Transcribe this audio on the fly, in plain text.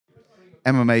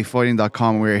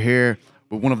MMAfighting.com. We're here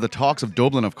with one of the talks of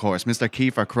Dublin, of course, Mr.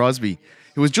 Kiefer Crosbie,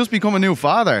 who has just become a new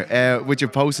father, which you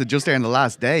posted just there in the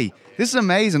last day. This is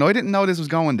amazing. I didn't know this was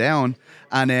going down.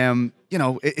 And, you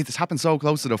know, it's happened so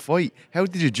close to the fight. How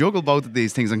did you juggle both of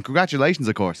these things? And congratulations,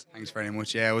 of course. Thanks very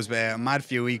much. Yeah, it was a mad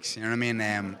few weeks, you know what I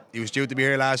mean? He was due to be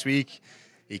here last week.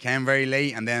 He came very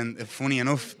late, and then, funny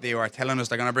enough, they were telling us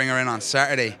they're going to bring her in on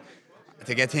Saturday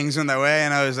to get things underway,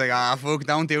 and I was like, fuck,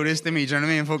 don't do this to me, do you know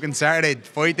what I mean? Fucking Saturday,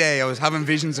 fight day, I was having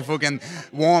visions of fucking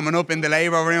warming up in the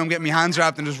labour room, getting my hands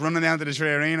wrapped and just running down to the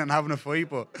Tree Arena and having a fight,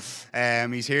 but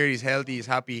he's here, he's healthy, he's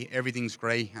happy, everything's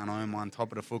great, and I'm on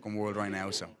top of the fucking world right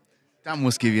now, so. That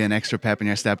must give you an extra pep in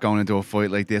your step going into a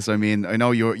fight like this. I mean, I know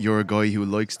you're a guy who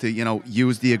likes to, you know,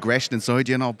 use the aggression inside,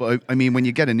 you know, but I mean, when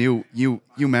you get a new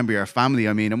member of your family,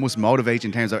 I mean, it must motivate you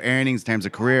in terms of earnings, in terms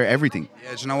of career, everything.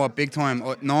 Yeah, do you know what? Big time.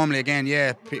 Normally, again,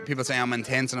 yeah, people say I'm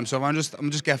intense and I'm so I'm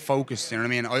just get focused. You know what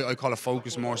I mean? I call it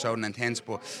focus more so than intense,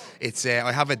 but it's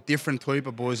I have a different type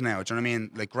of buzz now. Do you know what I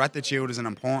mean? Like gratitude is an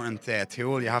important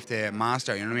tool you have to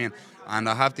master. You know what I mean? And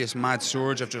I have this mad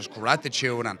surge of just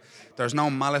gratitude, and there's no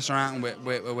malice around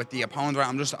with the opponent.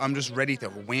 I'm just ready to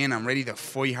win. I'm ready to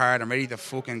fight hard. I'm ready to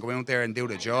fucking go out there and do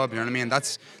the job. You know what I mean?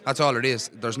 That's all it is.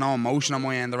 There's no emotion on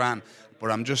my end around,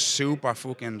 but I'm just super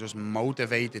fucking just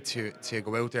motivated to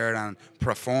go out there and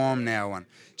perform now. And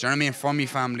do you know what I mean? For me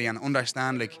family, and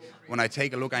understand, like, when I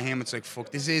take a look at him, it's like,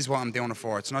 fuck, this is what I'm doing it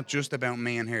for. It's not just about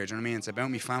me in here, do you know what I mean? It's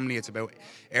about me family, it's about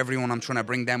everyone. I'm trying to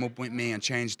bring them up with me and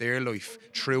change their life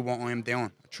through what I'm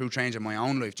doing, through changing my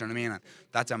own life, do you know what I mean? And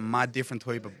that's a mad different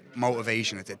type of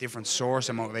motivation. It's a different source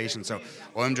of motivation. So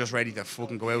I'm just ready to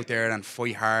fucking go out there and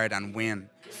fight hard and win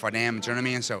for them, do you know what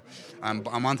I mean? So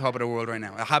I'm on top of the world right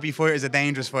now. A happy fighter is a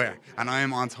dangerous fighter, and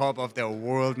I'm on top of the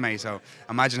world, mate. So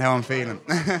imagine how I'm feeling.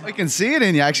 I can see it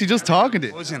in you, actually, just talking to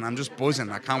you. I'm just buzzing.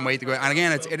 I can't wait to go. And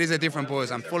again, it is a different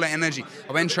buzz. I'm full of energy.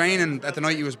 I went training at the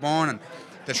night he was born, and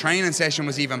the training session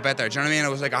was even better. Do you know what I mean? I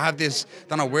was like, I have this,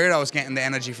 don't know where I was getting the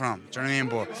energy from. Do you know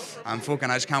what I mean? But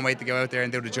I just can't wait to go out there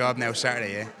and do the job now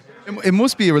Saturday, yeah. It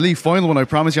must be a relief, final one, I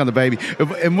promise you, on the baby.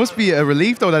 It must be a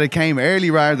relief, though, that it came early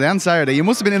rather than Saturday. You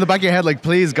must have been in the back of your head like,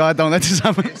 please, God, don't let this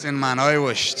happen. Listen, man, I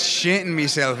was shitting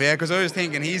myself, yeah, because I was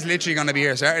thinking he's literally going to be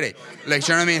here Saturday. Like,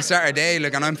 do you know what I mean? Saturday,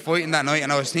 like, and I'm fighting that night,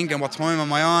 and I was thinking, what time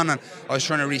am I on? And I was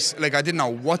trying to, I didn't know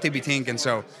what to be thinking,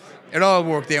 so it all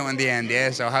worked out in the end, yeah,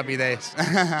 so happy days.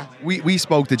 we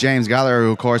spoke to James Gallagher,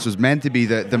 who, of course, was meant to be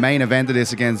the main event of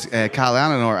this against Cal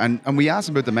Eleanor, and we asked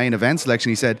him about the main event selection.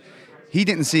 He said he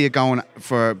didn't see it going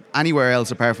for anywhere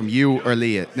else apart from you or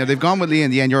Leah. Now, they've gone with Leah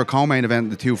in the end. You're a co-main event in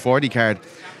the 240 card.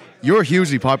 You're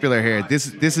hugely popular here. This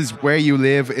is where you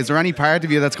live. Is there any part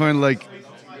of you that's kind of like,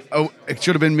 oh, it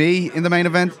should have been me in the main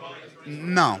event?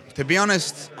 No. To be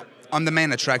honest, I'm the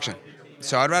main attraction.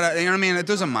 So I'd rather, you know what I mean? It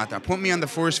doesn't matter. Put me on the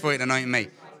first fight tonight,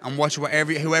 mate, and watch who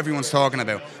everyone's talking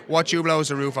about. Watch you blows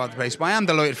the roof off the place. But I am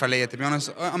delighted for Leah, to be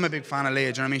honest. I'm a big fan of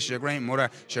Leah, do you know what I mean? She's a great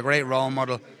mother. She's a great role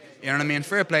model. You know what I mean?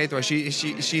 Fair play to her.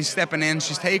 She's stepping in.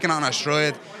 She's taking on her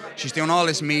stride. She's doing all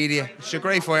this media. She's a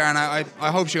great fighter, and I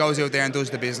hope she goes out there and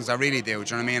does the business. I really do.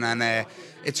 Do you know what I mean? And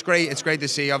it's great. It's great to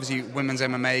see, obviously, women's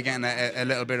MMA getting a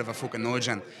little bit of a fucking nudge.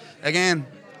 And again,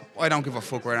 I don't give a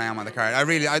fuck where I am on the card.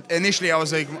 Initially, I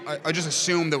was like, I just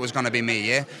assumed it was going to be me,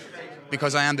 yeah?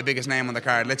 Because I am the biggest name on the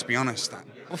card, let's be honest.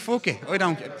 Well, fuck it, I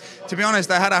don't. To be honest,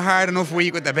 I had a hard enough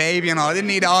week with the baby and all. I didn't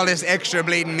need all this extra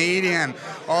bleeding media and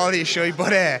all this shit,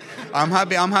 but I'm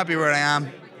happy where I am.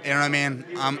 You know what I mean?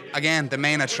 Again, the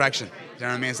main attraction. You know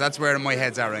what I mean? So that's where my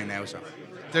head's at right now, so.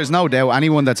 There's no doubt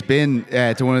anyone that's been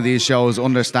to one of these shows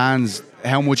understands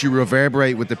how much you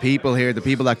reverberate with the people here, the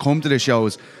people that come to the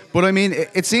shows. But I mean,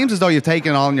 it seems as though you've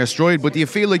taken it all in your stride, but do you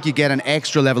feel like you get an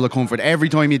extra level of comfort every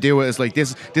time you do it? It's like,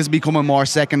 this is becoming more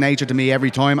second nature to me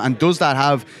every time. And does that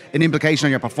have an implication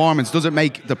on your performance? Does it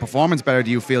make the performance better,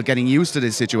 do you feel, getting used to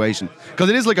this situation? Because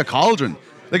it is like a cauldron.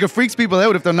 Like, it freaks people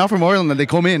out if they're not from Ireland and they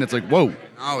come in. It's like, whoa.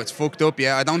 No, it's fucked up,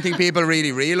 yeah. I don't think people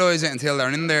really realise it until they're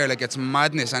in there. Like, it's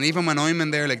madness. And even when I'm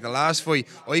in there, like the last fight,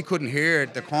 I couldn't hear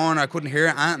the corner. I couldn't hear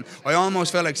anything. I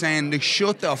almost felt like saying, like,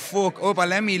 shut the fuck up and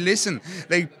let me listen.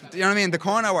 Like, you know what I mean? The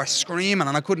corner were screaming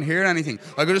and I couldn't hear anything.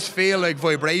 I could just feel like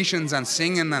vibrations and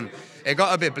singing, and it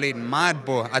got a bit bleeding mad.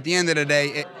 But at the end of the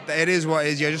day, it is what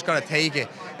it is. You just got to take it,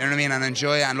 you know what I mean, and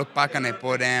enjoy it and look back on it.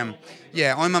 But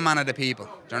yeah, I'm a man of the people.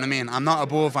 Do you know what I mean? I'm not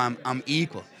above, I'm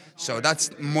equal. So that's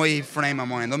my frame of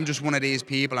mind. I'm just one of these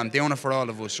people. I'm doing it for all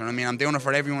of us. You know what I mean? I'm doing it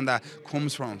for everyone that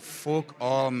comes from fuck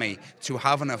all me to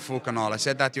having a fucking all. I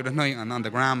said that the other night on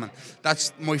the gram, and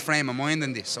that's my frame of mind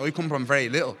in this. I come from very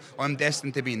little. I'm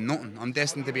destined to be nothing. I'm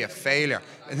destined to be a failure.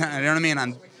 You know what I mean?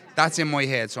 And that's in my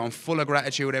head. So I'm full of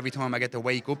gratitude every time I get to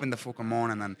wake up in the fucking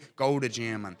morning and go to the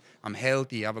gym, and I'm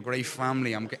healthy, I have a great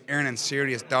family, I'm earning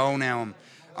serious dough now,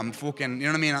 I'm fucking, you know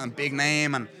what I mean, I'm a big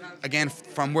name. And again,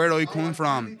 from where I come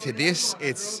from to this,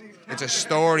 it's a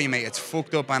story, mate. It's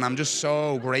fucked up, and I'm just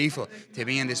so grateful to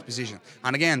be in this position.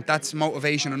 And again, that's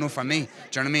motivation enough for me.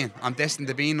 Do you know what I mean? I'm destined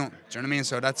to be nothing. Do you know what I mean?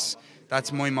 So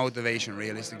that's my motivation,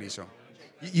 realistically. So.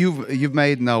 You've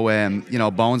made no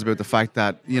bones about the fact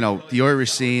that the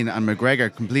Irish scene and McGregor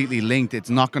completely linked.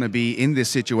 It's not going to be in this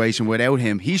situation without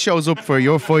him. He shows up for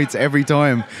your fights every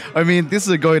time. I mean, this is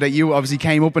a guy that you obviously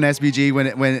came up in SBG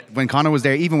when Conor was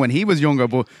there, even when he was younger.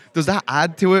 But does that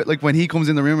add to it? Like when he comes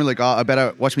in the room, we're like, oh, I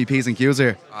better watch me P's and Q's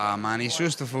here. Ah, man, he's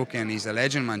just he's a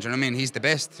legend, man. Do you know what I mean? He's the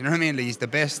best. You know what I mean? He's the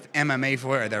best MMA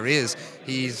fighter there is.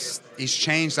 He's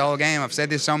changed the whole game. I've said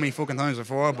this so many fucking times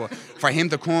before, but for him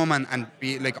to come and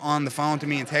be like on the phone to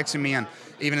me and texting me, and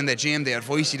even in the gym, the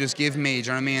advice he just gives me, do you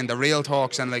know what I mean? The real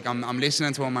talks, and like I'm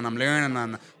listening to him and I'm learning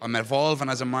and I'm evolving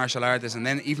as a martial artist. And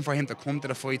then even for him to come to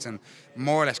the fights and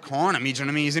more or less corner me, do you know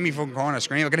what I mean? He's in me fucking corner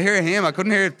screaming. I could hear him. I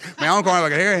couldn't hear my own corner, but I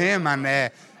could hear him. And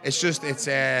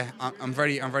I'm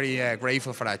very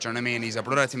grateful for that. Do you know what I mean? He's a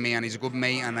brother to me and he's a good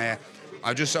mate, and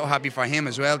I'm just so happy for him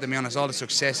as well, to be honest. All the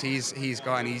success he's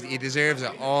got, and he deserves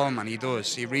it all, man. He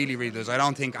does. He really, really does. I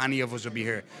don't think any of us would be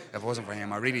here if it wasn't for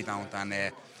him. I really don't. And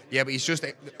yeah, but he's just,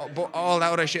 but all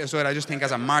that other shit as well, I just think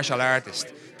as a martial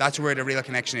artist, that's where the real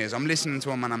connection is. I'm listening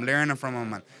to him and I'm learning from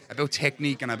him, and about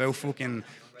technique and about fucking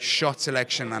shot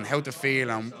selection and how to feel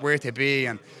and where to be,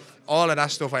 and all of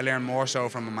that stuff I learn more so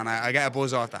from him, and I get a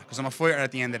buzz off that because I'm a fighter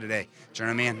at the end of the day. Do you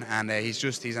know what I mean? And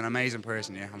he's an amazing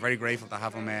person. Yeah, I'm very grateful to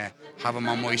have him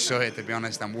on my side, to be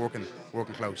honest. I'm working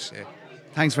close. Yeah.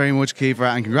 Thanks very much, Kiefer,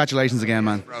 and congratulations again,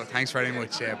 man. Bro, thanks very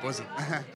much. Yeah, buzzing.